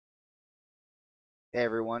Hey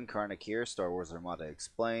everyone, Karnak here, Star Wars Armada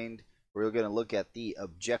Explained. We're going to look at the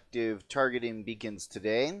objective targeting beacons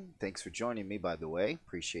today. Thanks for joining me, by the way.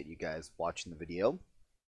 Appreciate you guys watching the video.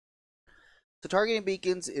 So targeting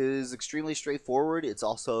beacons is extremely straightforward. It's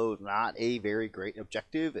also not a very great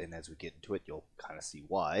objective, and as we get into it, you'll kind of see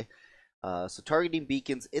why. So targeting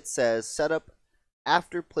beacons, it says, set up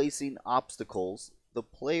after placing obstacles, the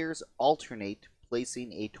players alternate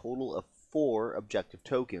placing a total of 4 objective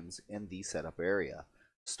tokens in the setup area,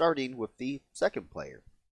 starting with the second player.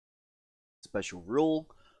 Special rule,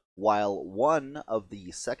 while one of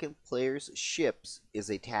the second player's ships is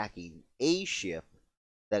attacking a ship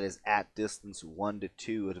that is at distance 1 to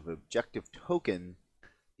 2 of an objective token,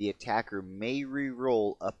 the attacker may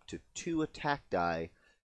re-roll up to 2 attack die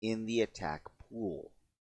in the attack pool.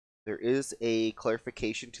 There is a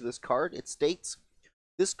clarification to this card. It states,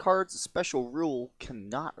 this card's special rule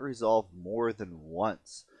cannot resolve more than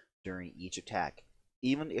once during each attack,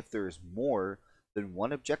 even if there is more than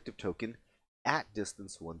one objective token at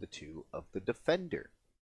distance 1 to 2 of the defender.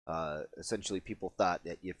 Essentially, people thought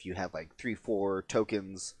that if you had like 3-4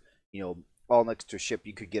 tokens, all next to a ship,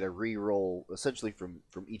 you could get a re-roll essentially from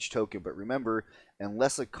each token. But remember,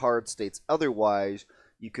 unless a card states otherwise,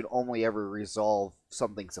 you can only ever resolve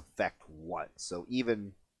something's effect once. So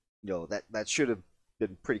even that should have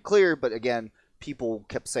been pretty clear, but again, people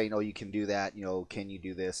kept saying, "Oh, you can do that." Can you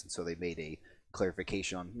do this? And so they made a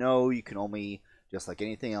clarification on no, you can only, just like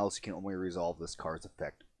anything else, you can only resolve this card's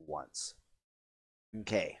effect once.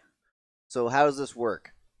 Okay, so how does this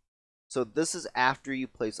work? So this is after you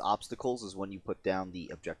place obstacles, is when you put down the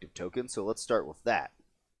objective token. So let's start with that.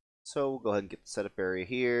 So we'll go ahead and get the setup area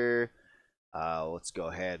here. Let's go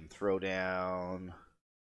ahead and throw down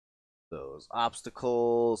those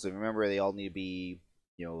obstacles, and remember they all need to be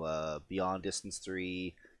beyond distance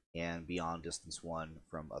 3 and beyond distance 1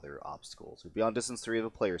 from other obstacles. So beyond distance 3 of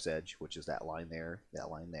a player's edge, which is that line there,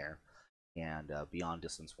 and beyond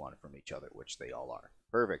distance 1 from each other, which they all are.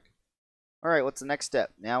 Perfect. Alright, what's the next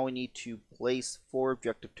step? Now we need to place 4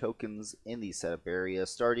 objective tokens in the setup area,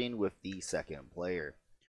 starting with the second player.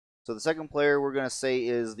 So the second player we're going to say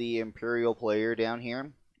is the Imperial player down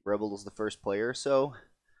here. Rebel is the first player, so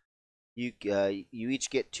you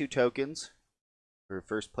each get 2 tokens. Or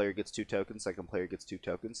first player gets 2 tokens, second player gets 2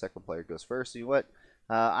 tokens, second player goes first. You know what?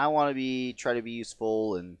 I want to try to be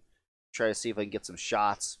useful and try to see if I can get some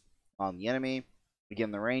shots on the enemy.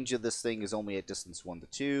 Again, the range of this thing is only at distance 1 to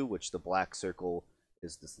 2, which the black circle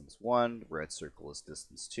is distance 1, the red circle is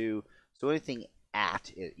distance 2. So anything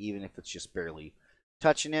at it, even if it's just barely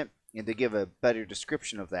touching it. And to give a better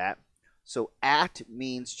description of that, so at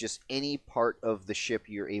means just any part of the ship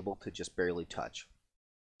you're able to just barely touch.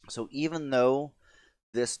 So even though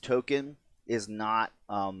this token is not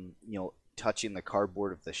touching the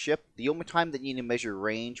cardboard of the ship, the only time that you need to measure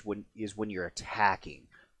range is when you're attacking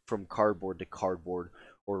from cardboard to cardboard,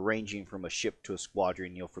 or ranging from a ship to a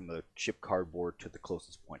squadron, from the ship cardboard to the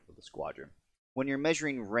closest point of the squadron. When you're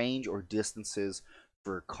measuring range or distances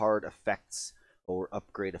for card effects or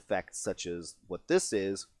upgrade effects such as what this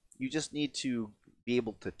is, you just need to be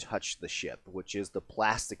able to touch the ship, which is the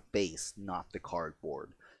plastic base, not the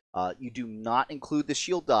cardboard. You do not include the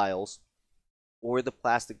shield dials or the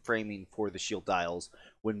plastic framing for the shield dials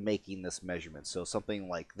when making this measurement. So something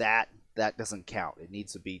like that doesn't count. It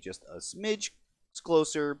needs to be just a smidge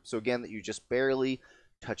closer, so again, that you're just barely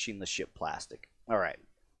touching the ship plastic. Alright.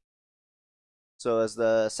 So as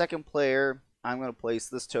the second player, I'm going to place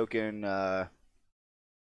this token,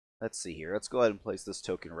 let's see here. Let's go ahead and place this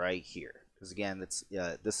token right here. Because again,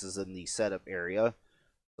 this is in the setup area.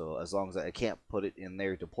 So as long as I can't put it in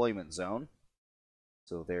their deployment zone.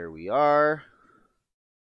 So there we are.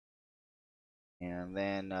 And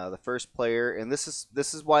then the first player, and this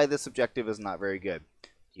is why this objective is not very good.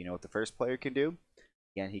 Do you know what the first player can do?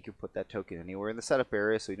 Again, he can put that token anywhere in the setup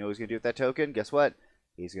area, so you know what he's going to do with that token. Guess what?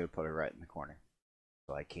 He's going to put it right in the corner.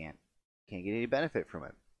 So I can't get any benefit from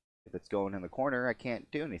it. If it's going in the corner, I can't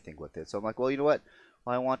do anything with it. So I'm like, well, you know what?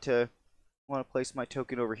 Well, I want to place my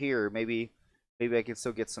token over here. Maybe I can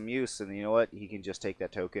still get some use. And you know what? He can just take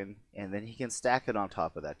that token, and then he can stack it on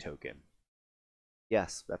top of that token.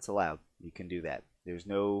 Yes, that's allowed. You can do that. There's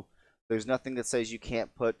nothing that says you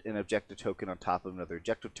can't put an objective token on top of another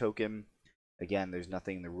objective token. Again, there's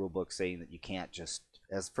nothing in the rulebook saying that you can't just,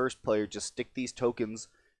 as first player, just stick these tokens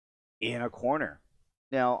in a corner.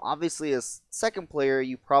 Now, obviously, as second player,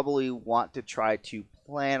 you probably want to try to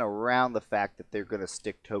plan around the fact that they're going to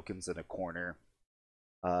stick tokens in a corner.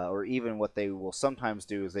 Or even what they will sometimes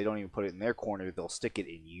do is they don't even put it in their corner. They'll stick it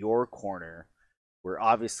in your corner, where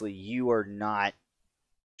obviously you are not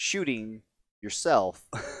shooting yourself,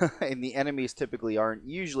 and the enemies typically aren't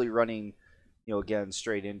usually running, again,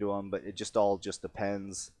 straight into them, but it all just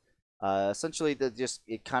depends. Essentially,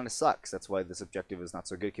 it kind of sucks. That's why this objective is not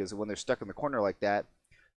so good, because when they're stuck in the corner like that,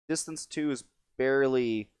 distance 2 is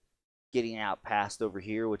barely getting out past over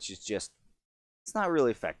here, which is just, it's not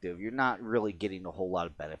really effective. You're not really getting a whole lot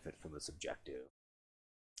of benefit from this objective.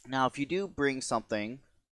 Now, if you do bring something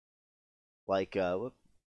like,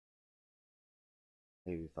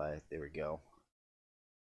 maybe there we go.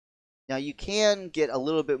 Now, you can get a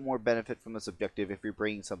little bit more benefit from this objective if you're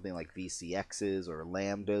bringing something like VCXs or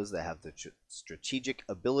Lambdas that have the strategic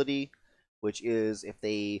ability, which is if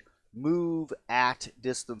they move at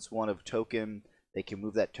distance 1 of token, they can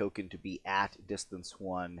move that token to be at distance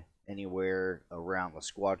 1 anywhere around the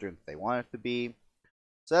squadron that they want it to be.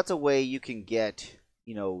 So that's a way you can get,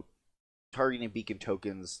 targeting beacon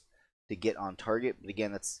tokens to get on target. But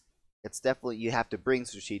again, it's definitely, you have to bring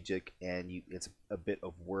strategic, and it's a bit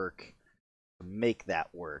of work to make that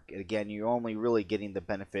work. And again, you're only really getting the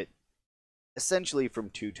benefit essentially from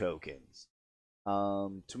 2 tokens.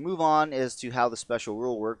 To move on as to how the special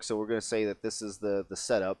rule works, so we're going to say that this is the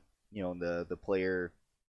setup. The player,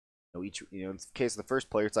 in the case of the first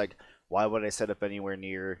player, it's like, why would I set up anywhere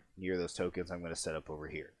near those tokens? I'm going to set up over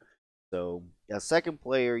here. So as second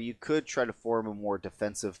player, you could try to form a more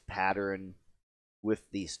defensive pattern with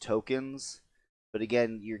these tokens, but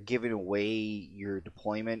again, you're giving away your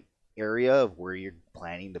deployment area of where you're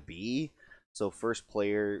planning to be. So first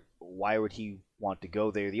player, why would he want to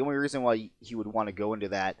go there? The only reason why he would want to go into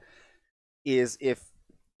that is if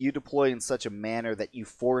you deploy in such a manner that you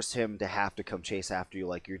force him to have to come chase after you,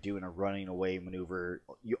 like you're doing a running away maneuver.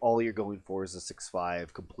 All you're going for is a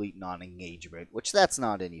 6-5 complete non-engagement, which that's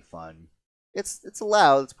not any fun. It's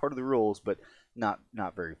allowed, it's part of the rules, but not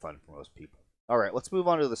very fun for most people. All right, let's move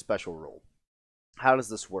on to the special rule. How does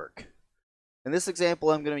this work? In this example,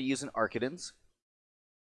 I'm going to be using Arcadins,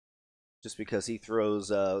 just because he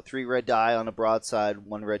throws 3 red die on a broadside,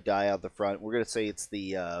 1 red die out the front. We're going to say it's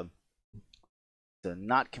the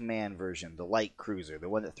not command version, the light cruiser, the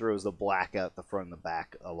one that throws the black out the front and the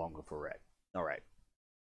back along with a red. All right.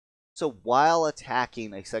 So while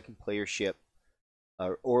attacking a second player ship,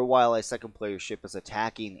 or while a second player ship is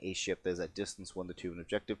attacking a ship that is at distance 1 to 2 an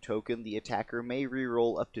objective token, the attacker may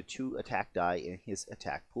reroll up to 2 attack die in his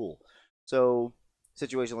attack pool. So,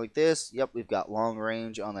 situation like this, yep, we've got long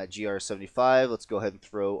range on that GR75. Let's go ahead and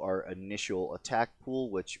throw our initial attack pool,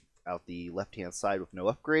 which out the left-hand side with no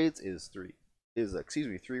upgrades is 3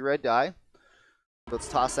 red die. Let's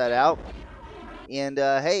toss that out. And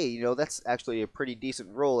hey, that's actually a pretty decent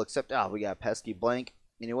roll, except we got a pesky blank.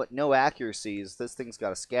 You know what? No accuracies. This thing's got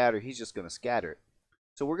to scatter. He's just going to scatter it.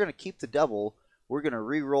 So we're going to keep the double. We're going to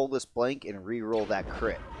re-roll this blank and re-roll that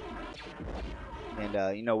crit.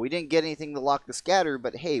 And, we didn't get anything to lock the scatter,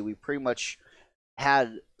 but hey, we pretty much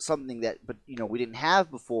had something that, we didn't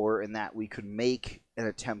have before, in that we could make an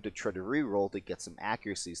attempt to try to re-roll to get some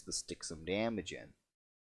accuracies to stick some damage in.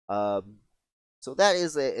 So that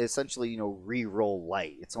is essentially, re-roll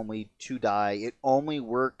light. It's only 2 die. It only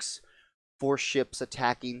works for ships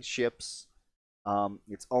attacking ships.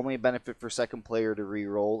 It's only a benefit for second player to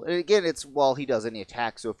re-roll. And again, it's while he does any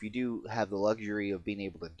attack, so if you do have the luxury of being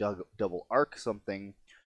able to double arc something,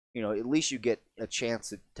 at least you get a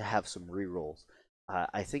chance to have some re-rolls.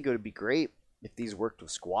 I think it would be great if these worked with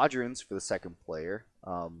squadrons for the second player,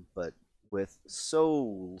 but with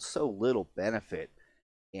so little benefit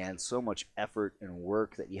and so much effort and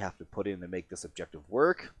work that you have to put in to make this objective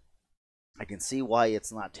work, I can see why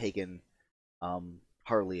it's not taken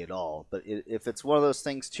hardly at all. But if it's one of those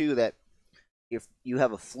things too that if you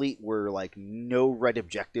have a fleet where like no red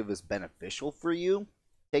objective is beneficial for you,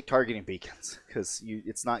 take targeting beacons, because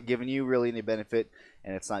it's not giving you really any benefit,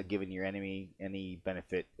 and it's not giving your enemy any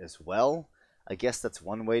benefit as well. I guess that's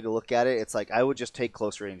one way to look at it. It's like I would just take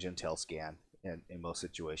close range intel scan in most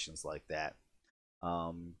situations like that.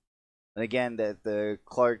 And again, the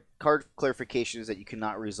card clarification is that you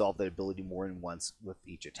cannot resolve that ability more than once with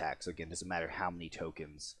each attack. So again, it doesn't matter how many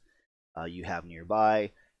tokens you have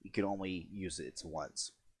nearby, you can only use it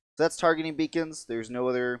once. So that's targeting beacons. There's no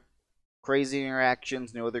other crazy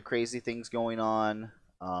interactions, no other crazy things going on.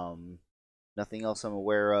 Nothing else I'm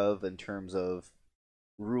aware of in terms of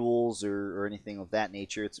rules or anything of that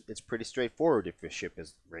nature. It's pretty straightforward. If your ship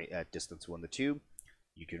is right at distance 1 to 2,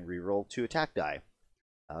 you can reroll 2 attack die.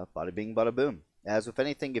 Bada bing, bada boom. As with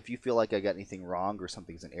anything, if you feel like I got anything wrong or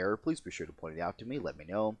something's in error, please be sure to point it out to me. Let me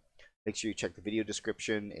know. Make sure you check the video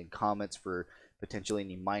description and comments for potentially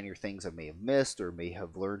any minor things I may have missed or may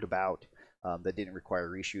have learned about that didn't require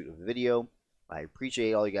a reshoot of the video. I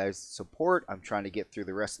appreciate all you guys' support. I'm trying to get through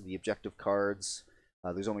the rest of the objective cards.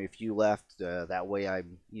 There's only a few left. That way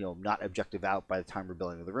I'm, not objective out by the time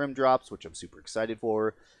Rebellion of the Rim drops, which I'm super excited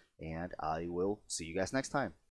for. And I will see you guys next time.